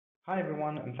Hi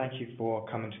everyone, and thank you for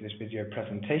coming to this video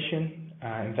presentation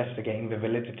investigating the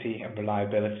validity and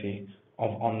reliability of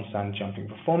on-sand jumping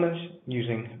performance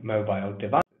using mobile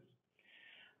devices.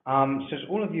 So as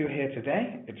all of you are here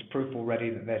today, it's proof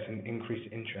already that there's an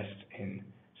increased interest in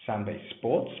sand-based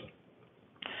sports.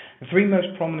 The three most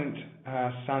prominent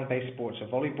sand-based sports are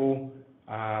volleyball,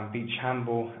 beach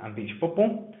handball and beach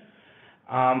football.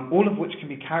 All of which can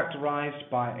be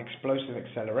characterized by explosive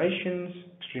accelerations,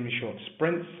 extremely short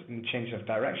sprints and change of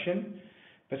direction.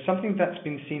 But something that's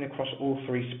been seen across all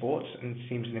three sports and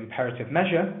seems an imperative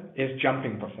measure is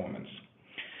jumping performance.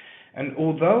 And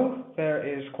although there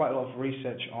is quite a lot of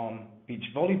research on beach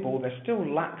volleyball, there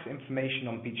still lacks information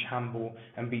on beach handball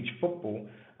and beach football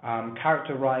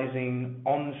characterizing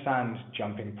on-sand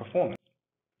jumping performance.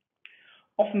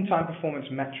 Oftentimes performance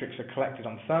metrics are collected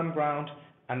on firm ground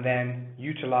and then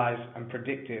utilized and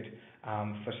predicted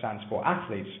for sand sport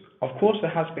athletes. Of course,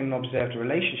 there has been an observed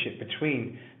relationship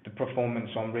between the performance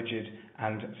on rigid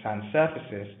and sand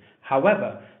surfaces.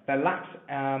 However, there lacks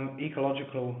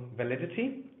ecological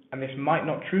validity, and this might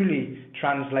not truly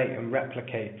translate and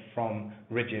replicate from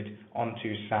rigid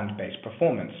onto sand-based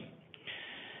performance.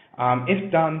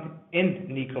 If done in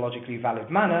an ecologically valid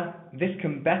manner, this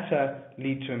can better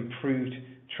lead to improved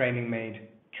training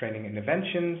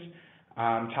interventions,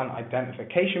 talent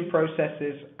identification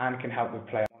processes, and can help with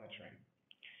player monitoring.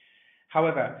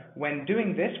 However, when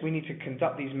doing this, we need to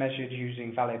conduct these measures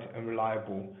using valid and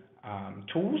reliable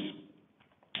tools.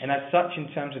 And as such, in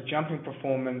terms of jumping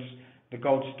performance, the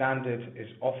gold standard is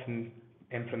often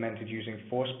implemented using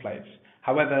force plates.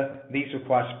 However, these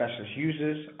require specialist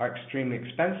users, are extremely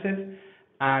expensive,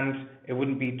 and it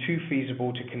wouldn't be too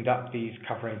feasible to conduct these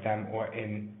covering them or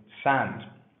in sand.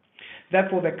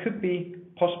 Therefore, there could be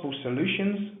possible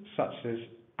solutions such as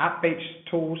app-based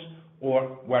tools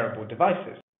or wearable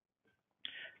devices.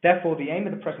 Therefore, the aim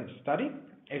of the present study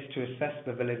is to assess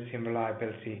the validity and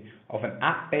reliability of an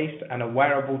app-based and a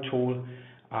wearable tool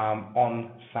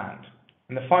on sand.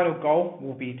 And the final goal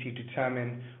will be to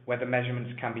determine whether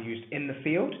measurements can be used in the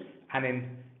field and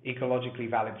in ecologically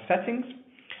valid settings,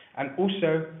 and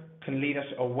also can lead us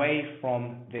away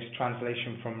from this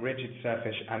translation from rigid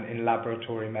surface and in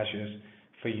laboratory measures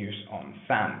for use on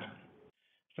sand.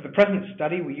 For the present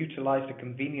study, we utilized a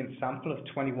convenient sample of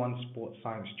 21 sports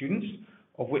science students,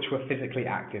 of which were physically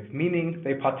active, meaning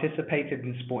they participated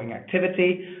in sporting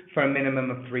activity for a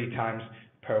minimum of 3 times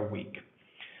per week.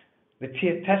 The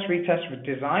test-retest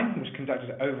design was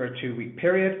conducted over a 2-week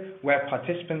period, where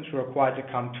participants were required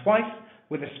to come twice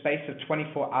with a space of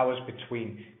 24 hours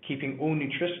between, keeping all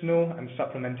nutritional and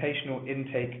supplementational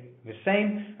intake the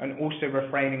same, and also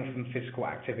refraining from physical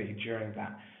activity during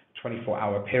that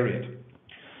 24-hour period.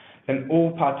 Then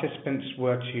all participants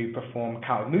were to perform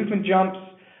counter movement jumps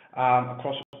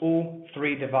across all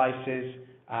 3 devices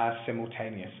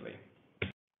simultaneously.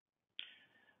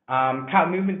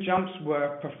 Counter movement jumps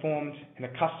were performed in a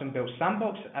custom-built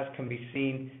sandbox, as can be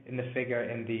seen in the figure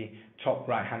in the top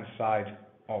right-hand side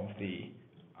of the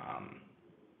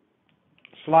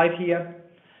slide here.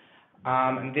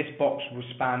 And this box will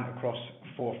span across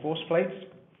 4 force plates.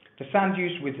 The sand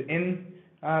used within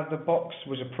the box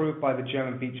was approved by the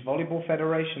German Beach Volleyball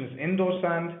Federation as indoor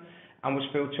sand and was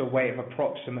filled to a weight of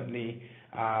approximately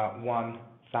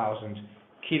 1,000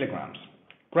 kilograms.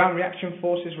 Ground reaction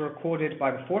forces were recorded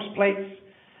by the force plates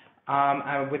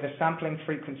and with a sampling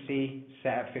frequency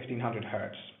set at 1500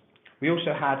 Hertz. We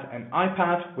also had an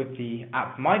iPad with the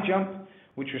app MyJump,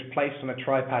 which was placed on a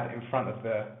tripod in front of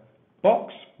the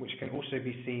box, which can also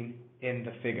be seen in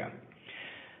the figure.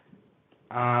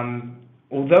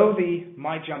 Although the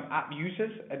MyJump app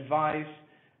users advise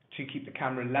to keep the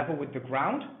camera level with the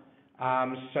ground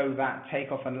so that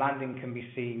takeoff and landing can be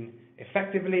seen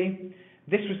effectively,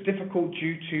 this was difficult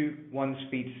due to one's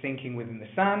feet sinking within the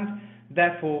sand.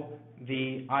 Therefore,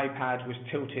 the iPad was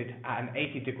tilted at an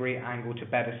 80-degree angle to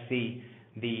better see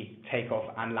the takeoff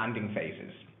and landing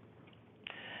phases.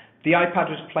 The iPad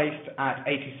was placed at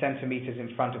 80 centimeters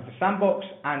in front of the sandbox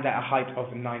and at a height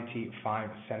of 95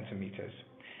 centimeters.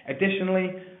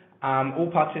 Additionally, all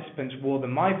participants wore the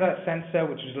MyVert sensor,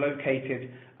 which was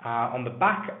located on the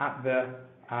back at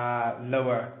the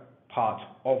lower part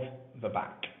of the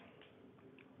back.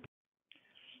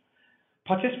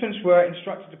 Participants were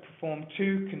instructed to perform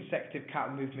 2 consecutive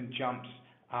counter movement jumps,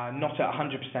 not at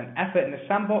 100% effort in the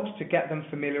sandbox, to get them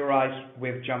familiarized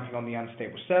with jumping on the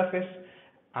unstable surface.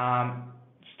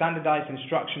 Standardized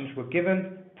instructions were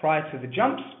given prior to the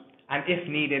jumps, and if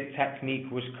needed, technique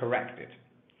was corrected.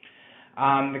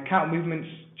 The counter movement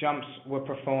jumps were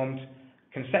performed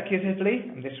consecutively,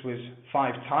 and this was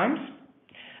 5 times.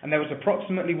 and there was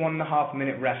approximately 1.5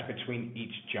 minute rest between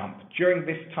each jump. During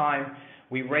this time,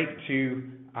 we rate to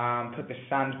put the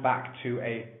sand back to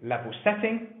a level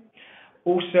setting.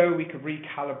 Also, we could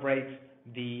recalibrate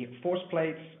the force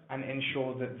plates and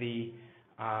ensure that the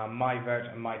my vert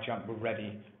and my jump were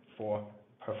ready for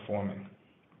performing.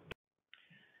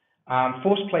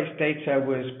 Force place data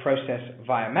was processed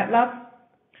via MATLAB,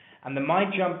 and the my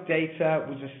jump data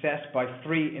was assessed by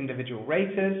 3 individual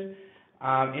raters,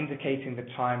 indicating the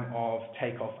time of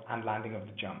takeoff and landing of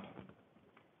the jump.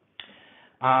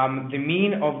 The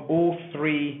mean of all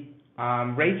 3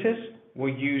 raters were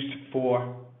used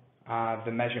for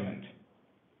the measurement.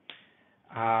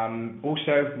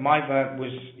 Also, MyVert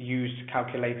was used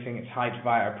calculating its height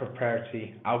via a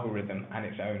proprietary algorithm and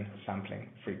its own sampling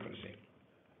frequency.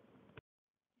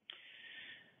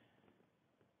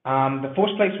 The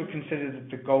force plates were considered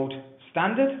the gold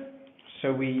standard,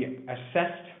 so we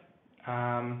assessed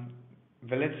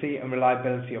validity and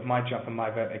reliability of MyJump and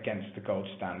MyVert against the gold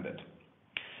standard.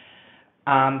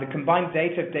 The combined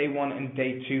data of day 1 and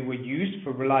day 2 were used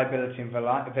for reliability and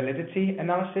validity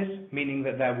analysis, meaning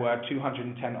that there were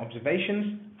 210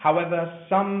 observations. However,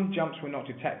 some jumps were not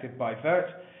detected by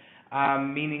VERT,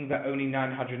 meaning that only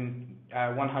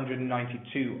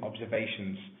 192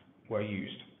 observations were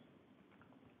used.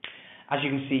 As you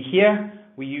can see here,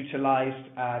 we utilized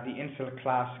the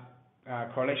interclass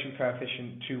correlation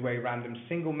coefficient two-way random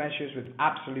single measures with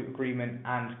absolute agreement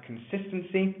and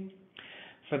consistency.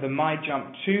 For the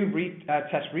MyJump 2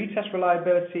 test-retest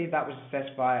reliability, that was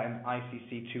assessed by an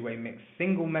ICC two-way mixed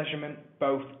single measurement,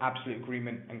 both absolute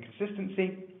agreement and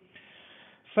consistency.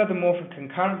 Furthermore, for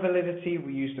concurrent validity,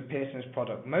 we used the Pearson's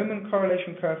product moment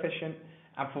correlation coefficient,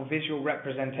 and for visual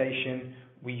representation,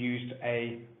 we used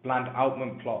a bland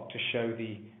Altman plot to show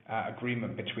the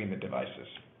agreement between the devices.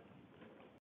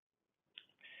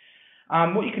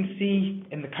 What you can see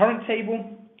in the current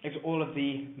table is all of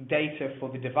the data for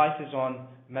the devices on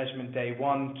measurement day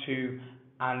 1, 2,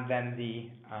 and then the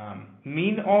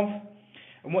mean of.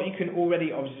 And what you can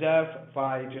already observe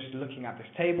by just looking at this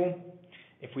table,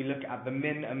 if we look at the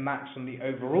min and max on the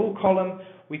overall column,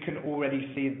 we can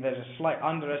already see that there's a slight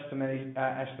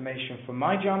underestimation for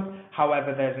MyJump.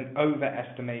 However, there's an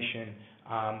overestimation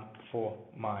for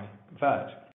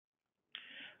MyVert.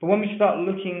 But when we start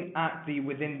looking at the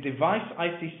within device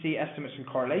ICC estimates and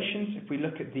correlations, if we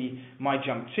look at the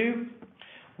MyJump 2,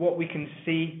 what we can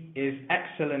see is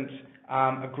excellent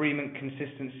agreement,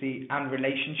 consistency, and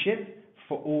relationship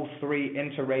for all 3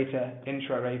 inter-rater,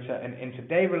 intra-rater, and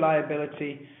inter-day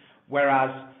reliability, whereas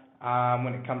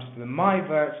when it comes to the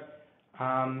MyVert,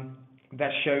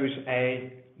 that shows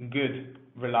a good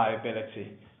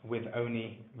reliability with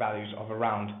only values of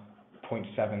around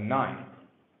 0.79.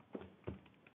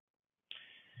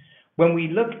 When we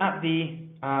look at the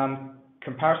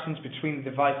comparisons between the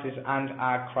devices and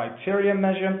our criteria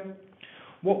measure,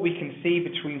 what we can see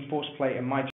between force plate and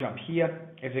MyJump here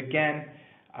is again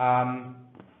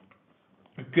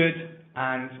good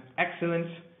and excellent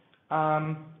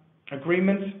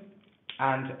agreement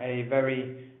and a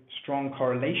very strong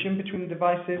correlation between the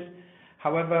devices.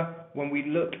 However, when we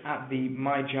look at the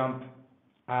MyJump,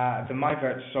 the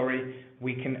MyVert,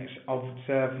 we can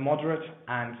observe moderate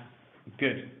and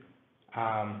good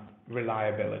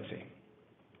reliability.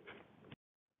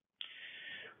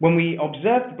 When we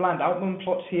observe the bland Altman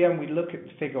plots here and we look at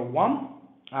figure 1,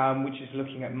 which is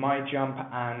looking at MyJump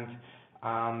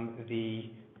and the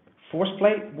force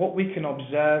plate, what we can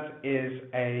observe is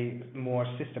a more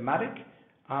systematic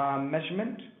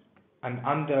measurement and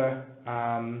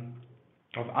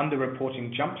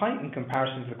underreporting jump height in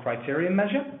comparison to the criterion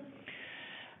measure.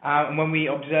 And when we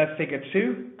observe figure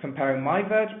 2, comparing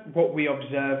MyVert, what we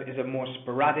observe is a more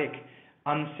sporadic,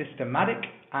 unsystematic,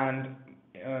 and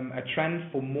a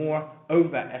trend for more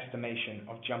overestimation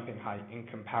of jumping height in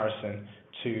comparison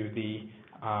to the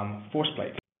force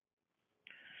plate.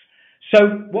 So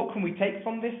what can we take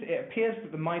from this? It appears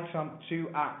that the MyJump 2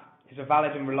 app is a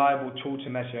valid and reliable tool to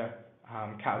measure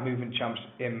cattle movement jumps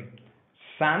in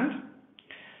sand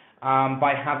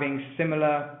by having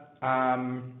similar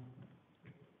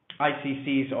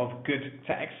ICCs of good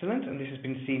to excellent, and this has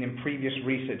been seen in previous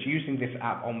research using this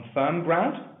app on firm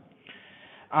ground.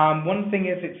 One thing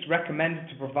is it's recommended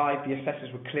to provide the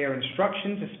assessors with clear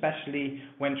instructions, especially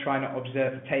when trying to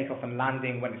observe the takeoff and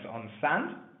landing when it's on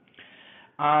sand.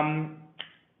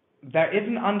 There is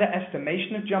an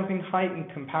underestimation of jumping height in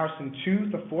comparison to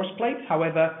the force plate.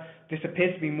 However, this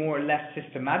appears to be more or less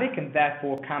systematic and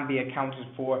therefore can be accounted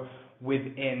for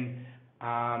within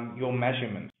your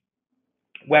measurement.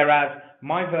 Whereas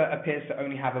MyVert appears to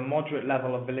only have a moderate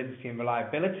level of validity and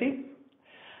reliability.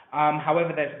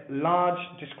 However, there's large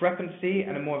discrepancy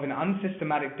and a more of an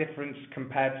unsystematic difference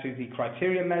compared to the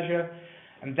criteria measure,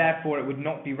 and therefore it would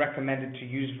not be recommended to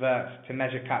use VERT to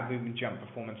measure cat movement jump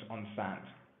performance on sand.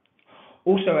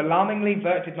 Also, alarmingly,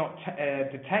 VERT did not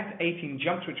detect 18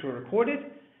 jumps which were recorded,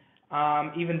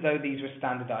 even though these were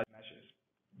standardized measures.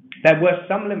 There were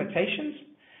some limitations.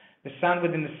 The sand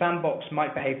within the sandbox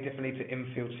might behave differently to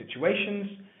infield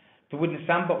situations. The wooden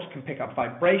sandbox can pick up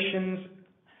vibrations.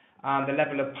 The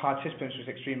level of participants was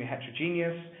extremely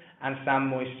heterogeneous, and sand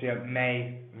moisture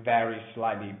may vary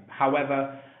slightly.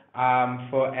 However,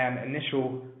 for an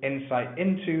initial insight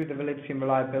into the validity and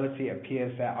reliability, it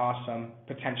appears there are some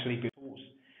potentially good tools.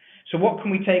 So what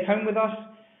can we take home with us?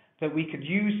 That we could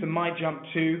use the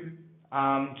MyJump 2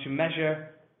 to measure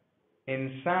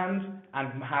in sand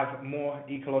and have more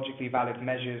ecologically valid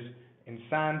measures in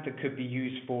sand that could be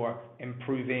used for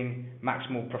improving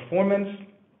maximal performance.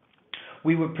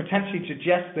 We would potentially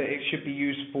suggest that it should be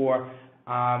used for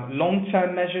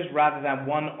long-term measures rather than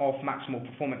one-off maximal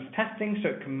performance testing, so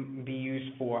it can be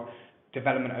used for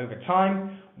development over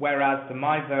time, whereas the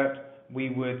MyVert we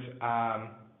would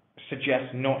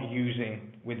suggest not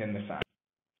using within the sand.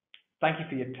 Thank you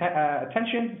for your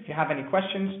attention. If you have any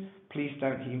questions, please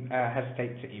don't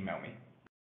hesitate to email me.